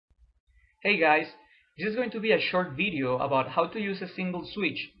Hey guys, this is going to be a short video about how to use a single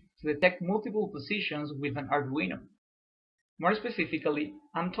switch to detect multiple positions with an Arduino. More specifically,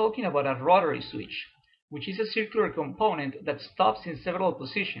 I'm talking about a rotary switch, which is a circular component that stops in several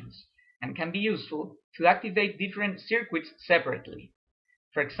positions and can be useful to activate different circuits separately.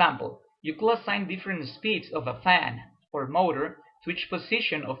 For example, you could assign different speeds of a fan or motor to each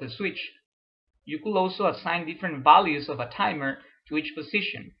position of the switch. You could also assign different values of a timer to each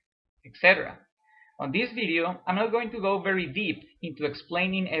position, etc. On this video, I'm not going to go very deep into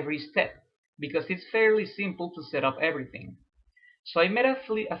explaining every step, because it's fairly simple to set up everything. So I made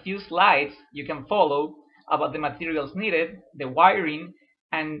a few slides you can follow about the materials needed, the wiring,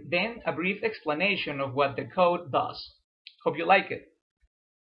 and then a brief explanation of what the code does. Hope you like it.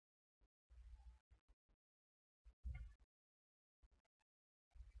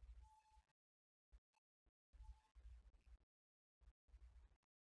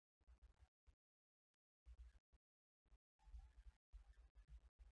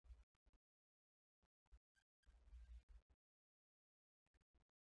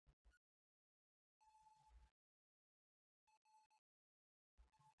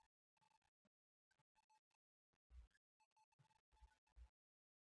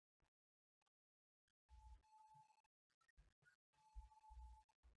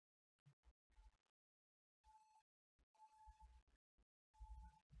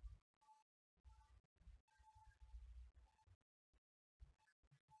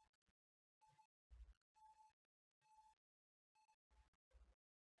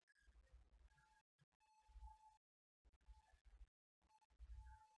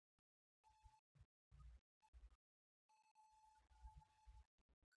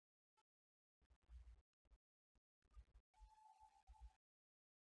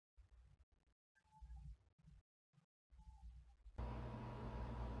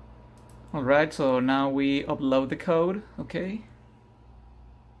 Alright, so now we upload the code, okay?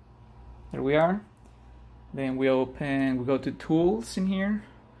 There we are. Then we go to Tools in here,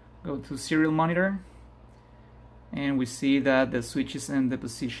 go to Serial Monitor, and we see that the switch is in the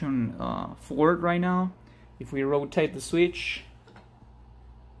position 4 right now. If we rotate the switch,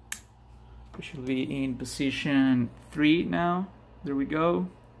 we should be in position 3 now. There we go.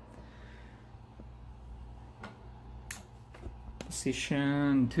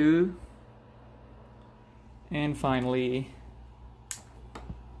 Position 2. And finally,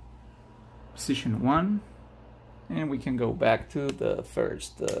 position 1. And we can go back to the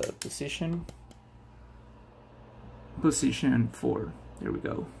first position. Position 4. There we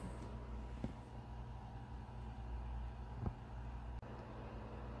go.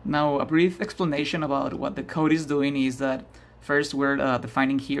 Now, a brief explanation about what the code is doing is that first we're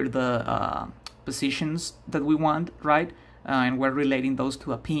defining here the positions that we want, right? And we're relating those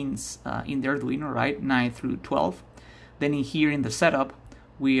to pins in the Arduino, right? 9 through 12. Then in here in the setup,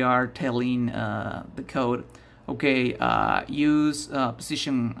 we are telling the code, okay, use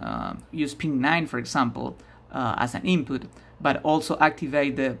pin 9, for example, as an input, but also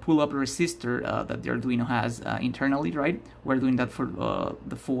activate the pull-up resistor that the Arduino has internally, right? We're doing that for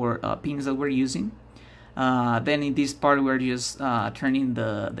the 4 pins that we're using. Then in this part, we're just turning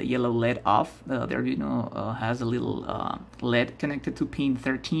the yellow LED off. The Arduino has a little LED connected to pin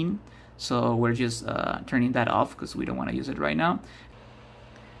 13, so we're just turning that off because we don't want to use it right now.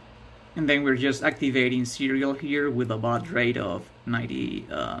 And then we're just activating serial here with a baud rate of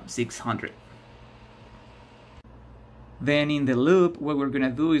 9600. Then in the loop, what we're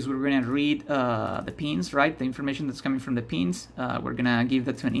gonna do is we're gonna read the pins, right? The information that's coming from the pins. We're gonna give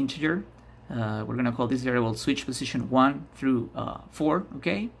that to an integer. We're gonna call this variable switch position 1 through 4,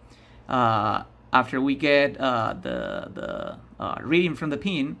 okay? After we get the reading from the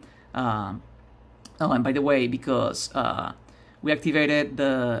pin, oh, and by the way, because we activated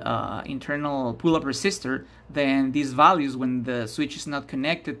the internal pull-up resistor, then these values, when the switch is not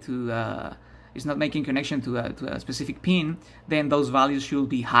connected to, is not making connection to a specific pin, then those values should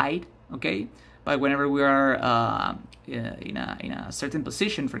be high, okay? But whenever we are in a certain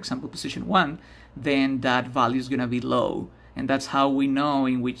position, for example, position 1, then that value is gonna be low, and that's how we know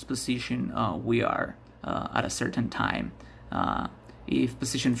in which position we are at a certain time. If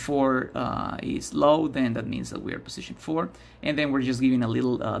position 4 is low, then that means that we are position 4, and then we're just giving a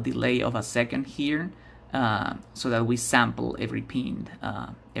little delay of a second here, so that we sample every pin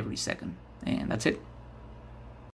every second, and that's it.